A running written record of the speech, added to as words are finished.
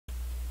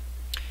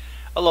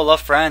Alola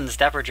friends,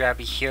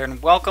 DapperDraby here,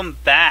 and welcome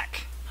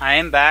back. I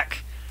am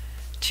back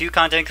to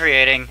content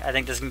creating. I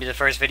think this is going to be the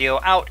first video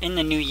out in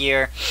the new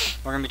year.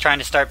 We're going to be trying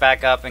to start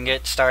back up and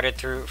get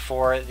started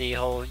for the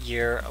whole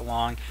year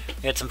long.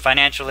 We had some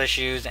financial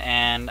issues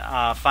and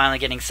finally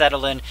getting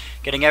settled in,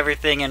 getting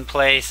everything in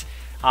place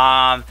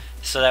so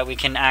that we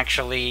can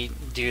actually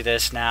do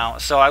this now.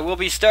 So I will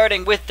be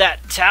starting with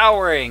that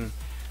towering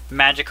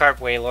Magikarp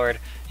Wailord,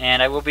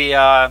 and I will be,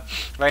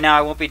 right now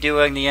I won't be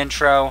doing the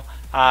intro.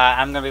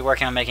 I'm going to be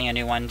working on making a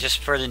new one just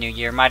for the new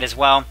year. Might as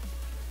well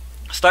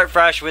start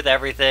fresh with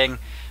everything.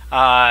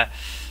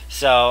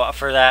 So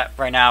for that,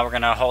 right now we're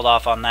going to hold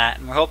off on that.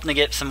 And we're hoping to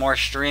get some more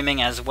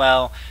streaming as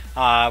well.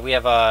 We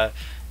have an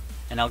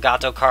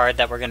Elgato card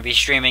that we're going to be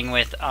streaming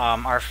with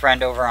our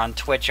friend over on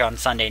Twitch on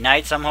Sunday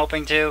nights, I'm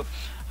hoping to.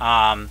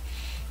 Other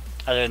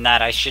than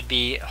that, I should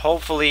be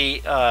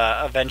hopefully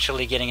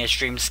eventually getting a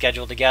stream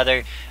scheduled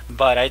together.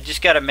 But I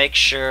just got to make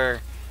sure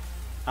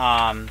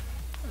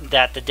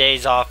that the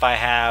days off I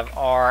have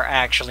are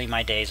actually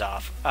my days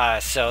off.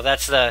 So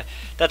that's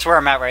where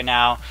I'm at right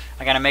now.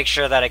 I gotta make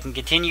sure that I can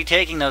continue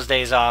taking those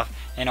days off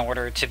in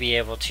order to be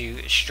able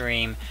to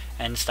stream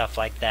and stuff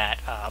like that.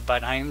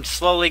 But I'm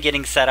slowly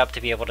getting set up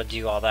to be able to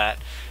do all that.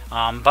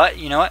 But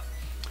you know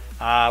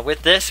what?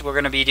 With this, we're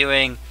gonna be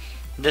doing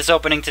this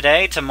opening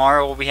today.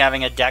 Tomorrow we'll be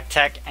having a deck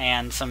tech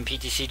and some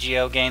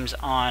Ptcgo games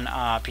on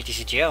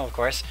Ptcgo, of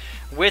course,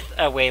 with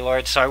a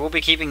Wailord. So I will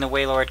be keeping the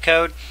Wailord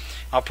code.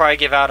 I'll probably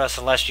give out a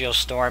Celestial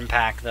Storm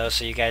pack, though,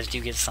 so you guys do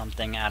get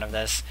something out of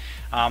this.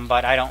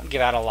 But I don't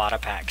give out a lot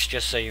of packs,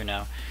 just so you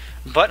know.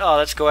 But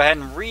let's go ahead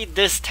and read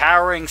this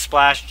Towering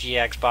Splash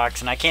GX box.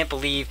 And I can't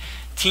believe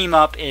Team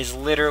Up is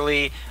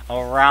literally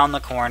around the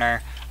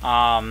corner.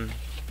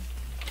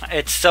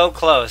 It's so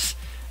close.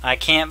 I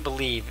can't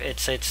believe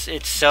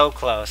it's so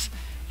close.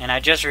 And I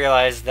just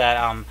realized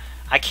that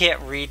I can't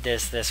read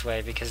this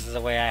way because of the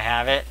way I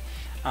have it.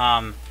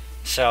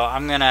 So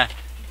I'm going to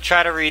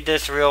try to read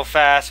this real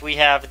fast. We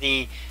have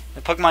the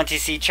Pokemon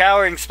TC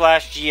Towering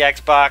Splash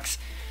GX box,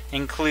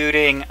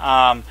 including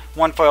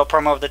one foil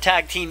promo of the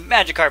tag team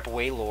Magikarp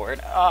Wailord,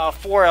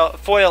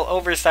 foil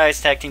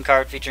oversized tag team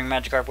card featuring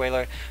Magikarp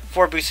Wailord,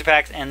 4 booster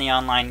packs, and the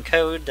online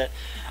code.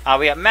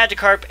 We have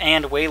Magikarp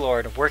and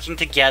Wailord working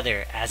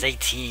together as a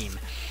team.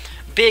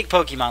 Big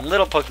Pokemon,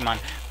 little Pokemon,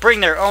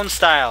 bring their own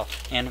style,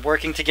 and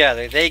working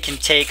together, they can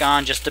take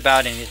on just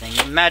about anything.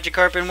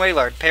 Magikarp and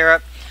Wailord pair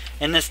up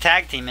in this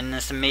tag team, in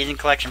this amazing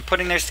collection,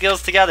 putting their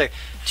skills together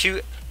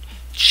to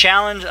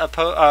challenge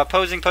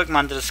opposing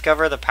Pokemon to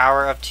discover the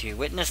power of 2.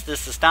 Witness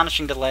this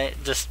astonishing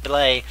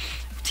display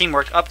of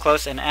teamwork up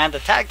close and add the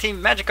tag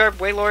team Magikarp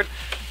Wailord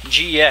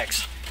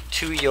GX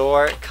to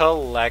your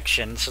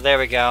collection. So there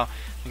we go.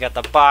 We got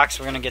the box.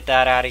 We're going to get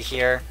that out of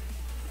here.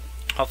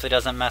 Hopefully it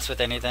doesn't mess with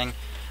anything.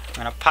 I'm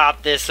going to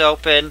pop this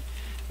open.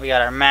 We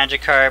got our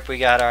Magikarp. We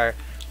got our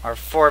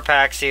 4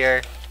 packs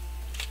here.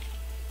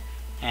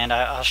 And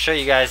I'll show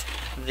you guys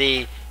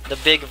the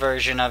big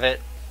version of it.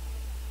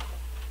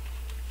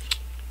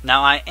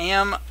 Now I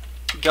am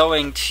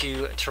going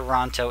to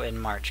Toronto in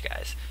March,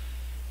 guys.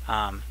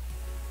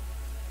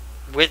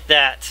 With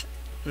that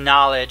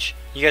knowledge,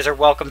 you guys are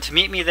welcome to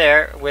meet me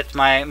there with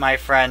my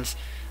friends.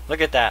 Look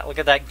at that. Look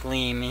at that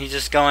gleam. He's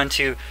just going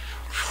to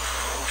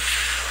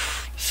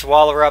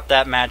swallow up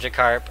that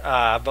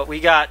Magikarp. But we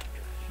got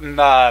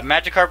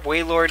Magikarp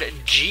Wailord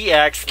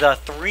GX, the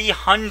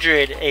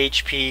 300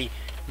 HP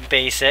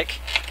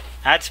basic.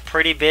 That's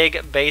pretty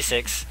big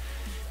basics.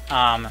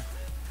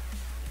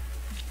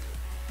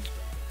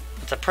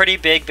 It's a pretty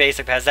big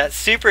basic. Has that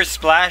super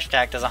splash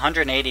attack, does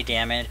 180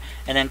 damage,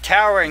 and then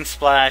Towering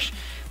Splash,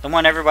 the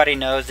one everybody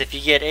knows. If you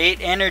get 8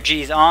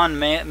 energies on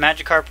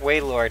Magikarp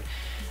Wailord,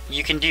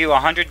 you can do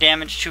 100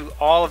 damage to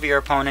all of your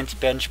opponent's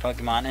bench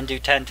Pokemon and do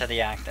 10 to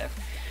the active.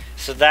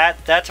 So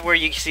that's where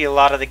you see a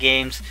lot of the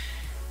games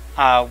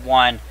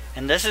won.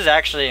 And this is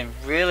actually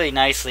really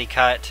nicely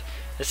cut.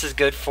 This is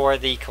good for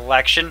the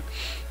collection,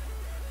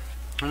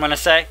 I'm going to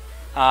say.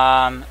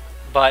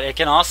 But it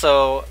can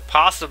also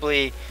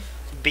possibly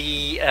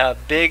be a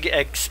big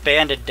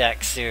expanded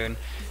deck soon.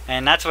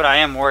 And that's what I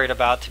am worried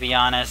about, to be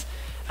honest.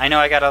 I know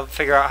I got to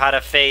figure out how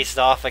to face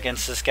off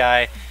against this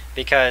guy,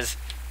 because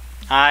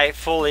I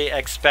fully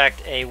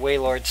expect a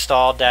Wailord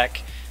stall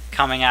deck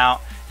coming out.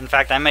 In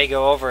fact, I may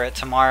go over it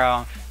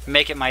tomorrow,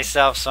 make it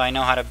myself so I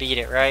know how to beat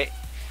it, right?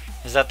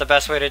 Is that the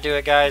best way to do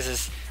it, guys?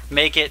 Is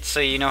make it so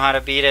you know how to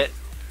beat it?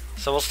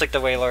 So we'll stick the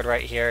Wailord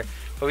right here.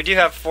 But we do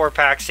have 4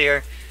 packs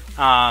here.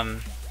 We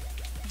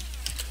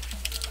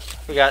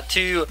got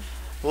 2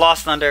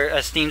 Lost Thunder,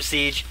 a Steam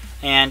Siege,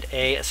 and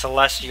a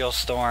Celestial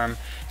Storm.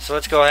 So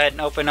let's go ahead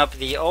and open up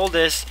the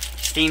oldest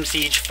Steam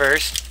Siege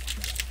first.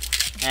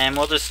 And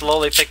we'll just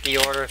slowly pick the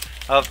order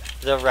of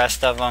the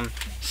rest of them.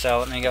 So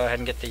let me go ahead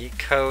and get the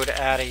code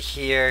out of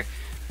here.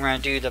 We're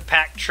going to do the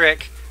pack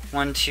trick.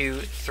 1,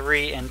 2,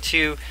 3, and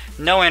 2.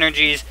 No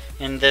energies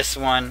in this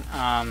one.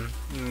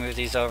 Move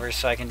these over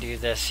so I can do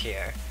this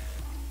here.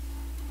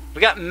 We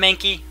got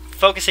Mankey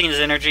focusing his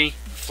energy,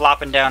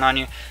 flopping down on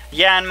you.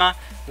 Yanma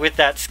with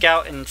that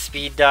Scout and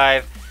Speed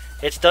Dive.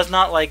 It does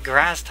not like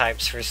grass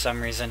types for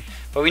some reason.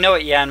 But we know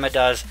what Yanma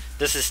does.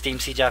 This is Steam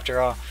Siege after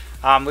all.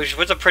 Which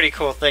was a pretty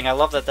cool thing. I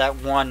love that that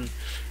won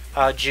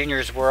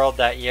Juniors World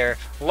that year.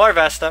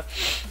 Larvesta.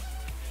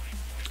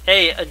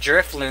 A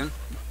Drifloon.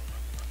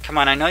 Come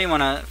on, I know you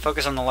want to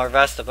focus on the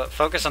Larvesta, but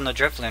focus on the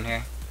Drifloon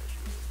here.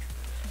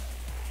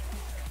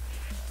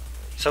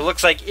 So it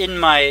looks like in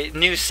my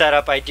new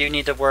setup, I do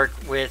need to work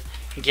with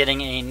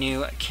getting a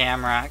new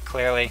camera,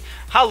 clearly.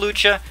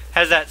 Hawlucha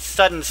has that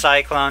sudden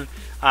Cyclone,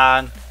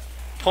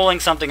 pulling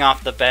something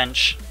off the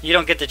bench. You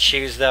don't get to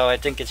choose, though. I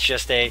think it's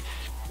just a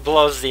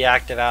blows the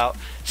active out.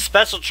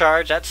 Special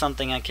Charge, that's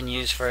something I can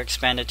use for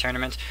expanded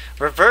tournaments.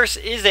 Reverse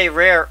is a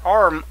rare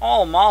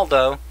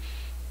Maldo.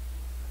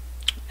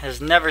 Has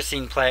never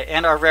seen play.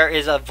 And our rare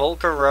is a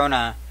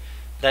Volcarona.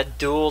 That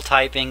dual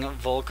typing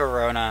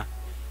Volcarona.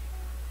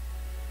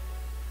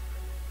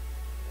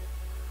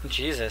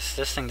 Jesus,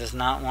 this thing does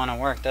not want to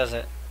work, does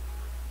it?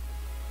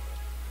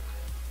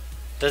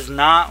 Does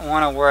not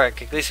want to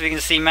work. At least we can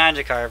see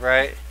Magikarp,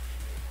 right?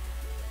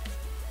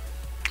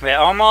 Yeah,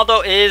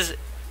 Armaldo is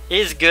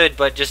good,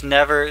 but just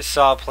never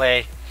saw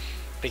play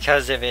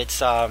because of its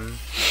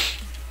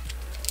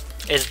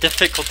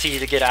difficulty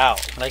to get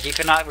out. Like, you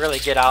could not really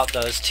get out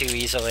those too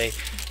easily,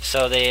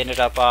 so they ended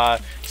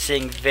up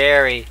seeing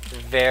very,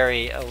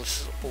 very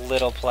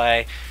little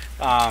play,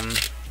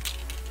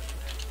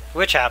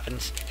 which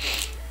happens.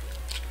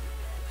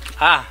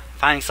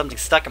 Finding something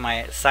stuck in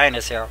my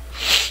sinus here.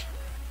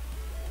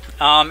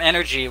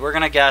 Energy. We're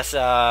gonna guess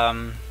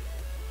a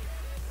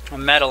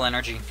metal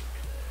energy.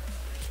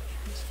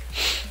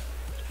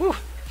 Whew.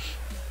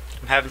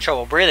 I'm having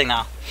trouble breathing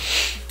now.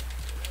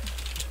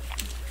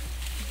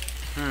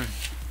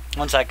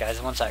 One sec,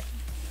 guys. One sec.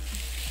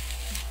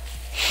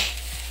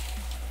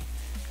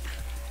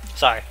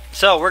 Sorry.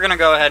 So we're gonna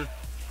go ahead.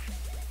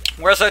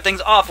 We're gonna start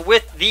things off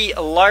with the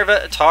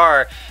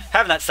Larvitar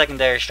having that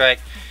secondary strike,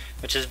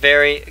 which is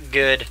very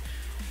good.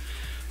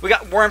 We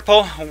got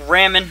Wurmple,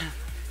 Ramen,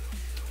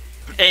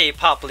 a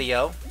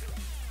Poplio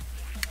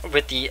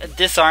with the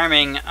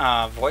disarming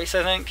voice,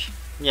 I think.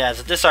 Yeah,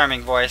 it's a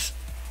disarming voice.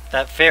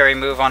 That fairy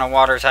move on a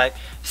water type.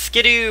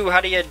 Skidoo, how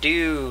do you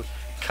do?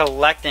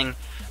 Collecting.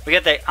 We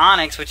get the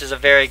Onix, which is a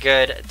very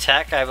good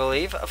tech, I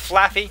believe. A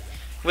Flaffy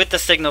with the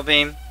Signal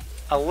Beam.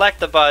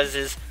 Electabuzz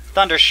is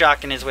Thunder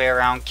Shocking his way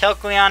around.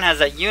 Kelcleon has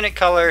that unit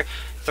color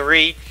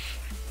 3.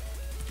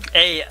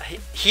 A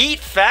Heat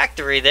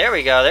Factory, there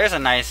we go. There's a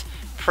nice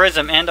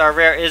Prism, and our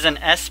rare is an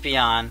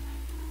Espeon.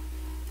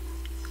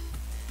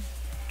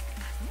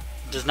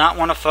 Does not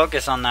want to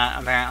focus on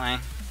that, apparently.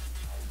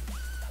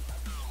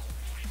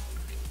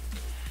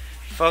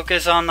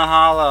 Focus on the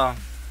hollow.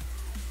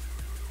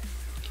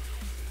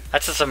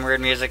 That's just some weird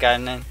music, I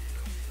know.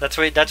 That's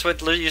what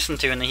you listen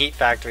to in the Heat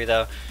Factory,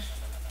 though.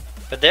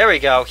 But there we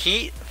go,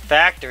 Heat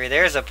Factory.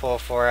 There's a pull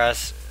for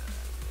us.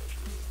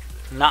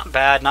 Not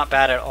bad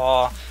at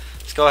all.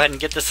 Let's go ahead and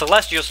get the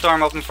Celestial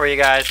Storm open for you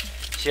guys,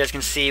 so you guys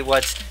can see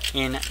what's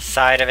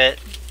inside of it.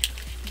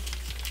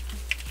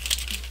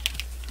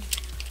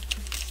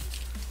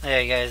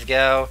 There you guys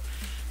go.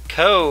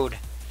 Code.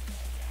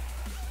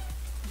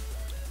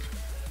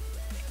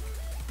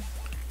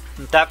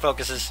 That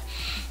focused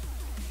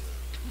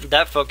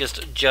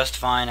just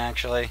fine,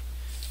 actually.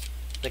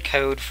 The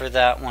code for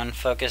that one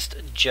focused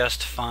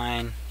just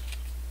fine.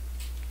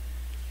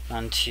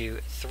 1, 2,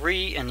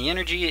 3, and the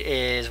energy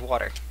is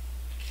water.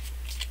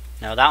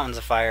 No, that one's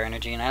a fire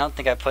energy, and I don't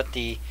think I put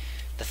the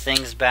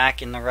things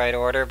back in the right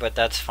order, but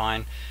that's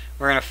fine.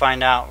 We're gonna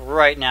find out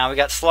right now. We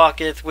got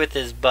Slockith with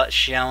his butt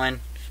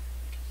showing.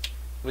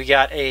 We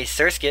got a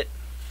Surskit.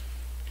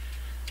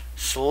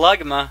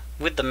 Slugma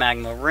with the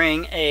Magma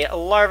Ring, a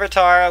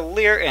Larvitar,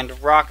 Leer,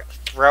 and Rock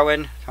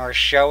Throwin' or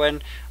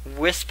Showin',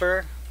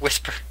 Whismer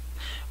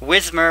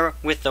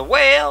with the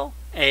Whale,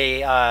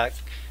 a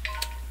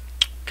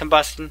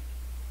Combustion,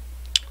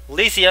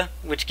 Lesia,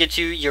 which gets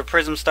you your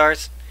Prism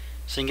Stars,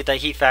 so you can get that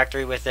Heat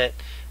Factory with it,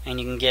 and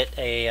you can get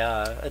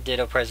a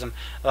Ditto Prism,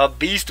 a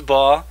Beast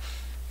Ball,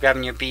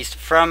 grabbing your Beast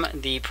from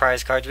the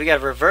prize cards. We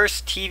got a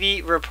Reverse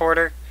TV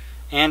Reporter,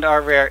 and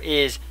our rare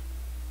is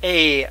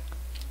a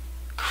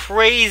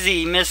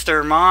crazy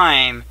Mr.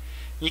 Mime.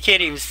 You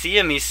can't even see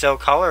him, he's so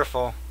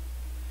colorful.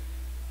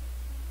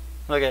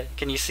 Look at,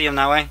 can you see him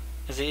that way?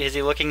 Is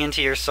he looking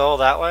into your soul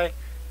that way?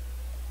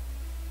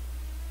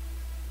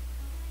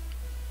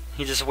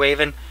 He's just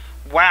waving.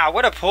 Wow,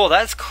 what a pull.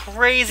 That's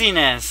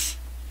craziness.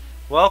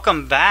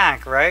 Welcome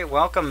back, right?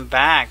 Welcome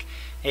back.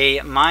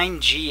 A Mime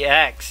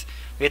GX.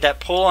 We had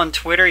that pull on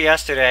Twitter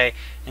yesterday,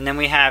 and then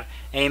we have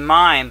a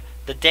Mime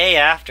the day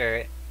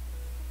after.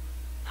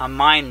 A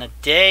Mime the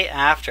day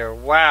after.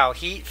 Wow,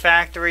 Heat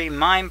Factory,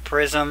 Mime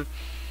Prism.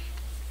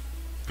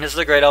 This is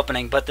a great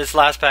opening, but this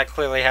last pack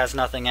clearly has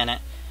nothing in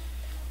it.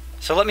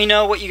 So let me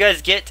know what you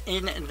guys get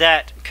in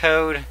that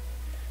code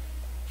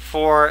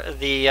for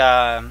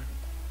the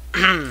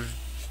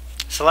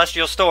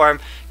Celestial Storm,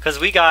 because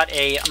we got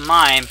a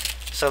Mime.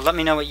 So let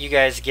me know what you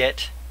guys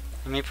get.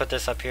 Let me put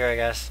this up here, I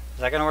guess.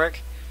 Is that going to work?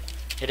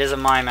 It is a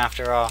Mime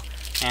after all.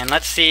 And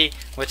let's see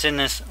what's in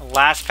this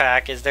last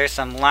pack. Is there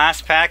some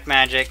last pack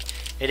magic?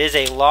 It is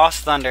a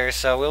Lost Thunder,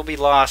 so we'll be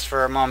lost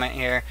for a moment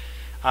here.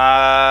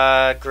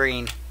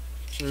 Green.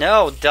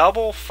 No,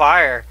 double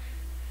fire.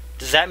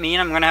 Does that mean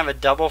I'm going to have a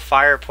double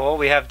fire pull?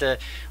 We have the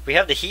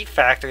heat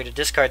factor to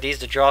discard these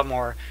to draw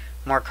more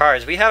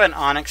cards. We have an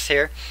Onyx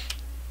here.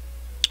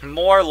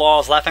 More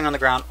laws laughing on the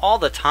ground all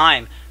the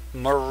time.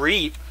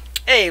 Marie,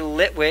 a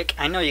Litwick.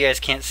 I know you guys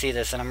can't see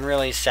this, and I'm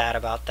really sad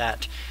about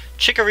that.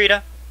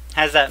 Chikorita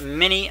has that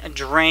mini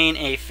drain,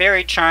 a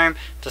Fairy Charm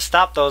to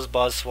stop those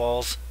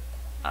Buzzwoles.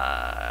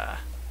 Why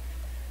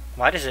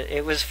does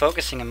it was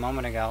focusing a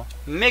moment ago.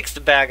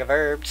 Mixed Bag of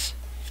Herbs.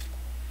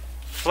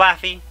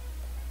 Flaffy.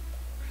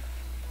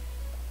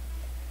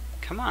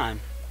 Come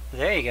on.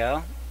 There you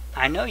go.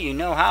 I know you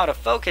know how to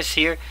focus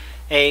here.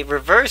 A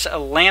Reverse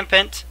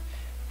Lampent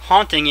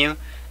haunting you.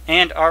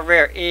 And our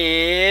rare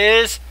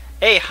is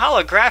a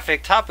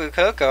holographic Tapu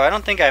Koko. I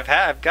don't think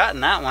I've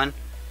gotten that one.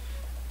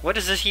 What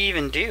does this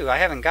even do? I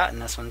haven't gotten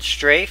this one.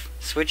 Strafe,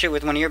 switch it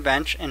with one of your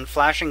bench, and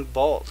Flashing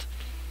Bolt.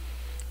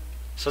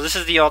 So this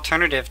is the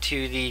alternative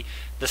to the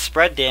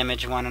spread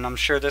damage one, and I'm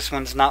sure this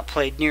one's not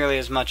played nearly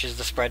as much as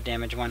the spread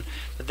damage one.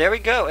 But there we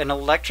go, an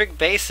electric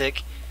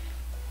basic.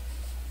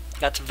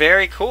 That's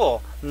very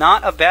cool.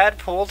 Not a bad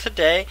pull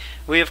today.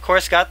 We of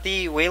course got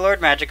the Wailord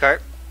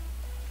Magikarp.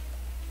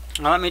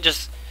 Now let me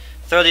just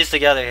throw these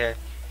together here.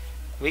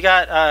 We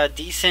got a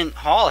decent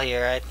haul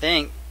here, I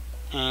think.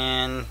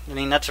 And I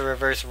mean, that's a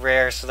reverse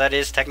rare, so that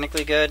is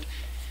technically good.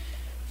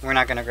 We're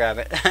not gonna grab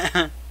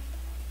it.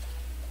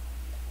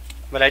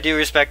 But I do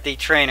respect the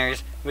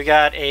trainers. We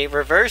got a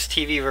reverse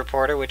TV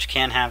reporter, which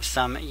can have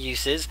some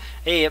uses.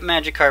 A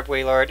Magikarp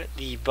Wailord,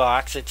 the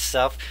box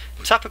itself.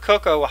 Tapu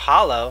Koko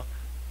Hollow.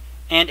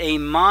 And a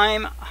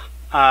Mime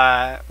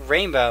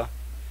Rainbow.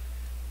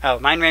 Oh,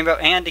 Mime Rainbow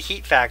and the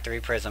Heat Factory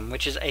Prism,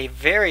 which is a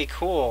very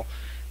cool,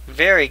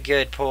 very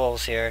good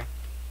pulls here.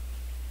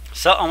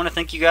 So I want to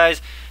thank you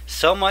guys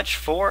so much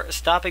for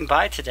stopping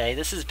by today.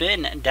 This has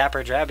been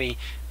DapperDraby,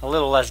 a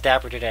little less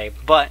dapper today,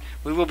 but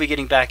we will be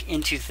getting back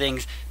into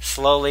things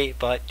slowly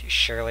but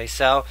surely.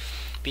 So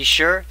be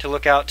sure to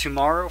look out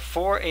tomorrow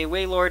for a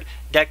Wailord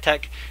deck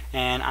tech,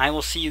 and I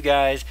will see you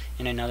guys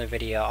in another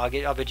video. I'll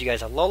bid you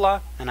guys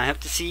alola, and I hope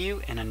to see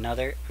you in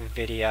another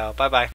video. Bye bye.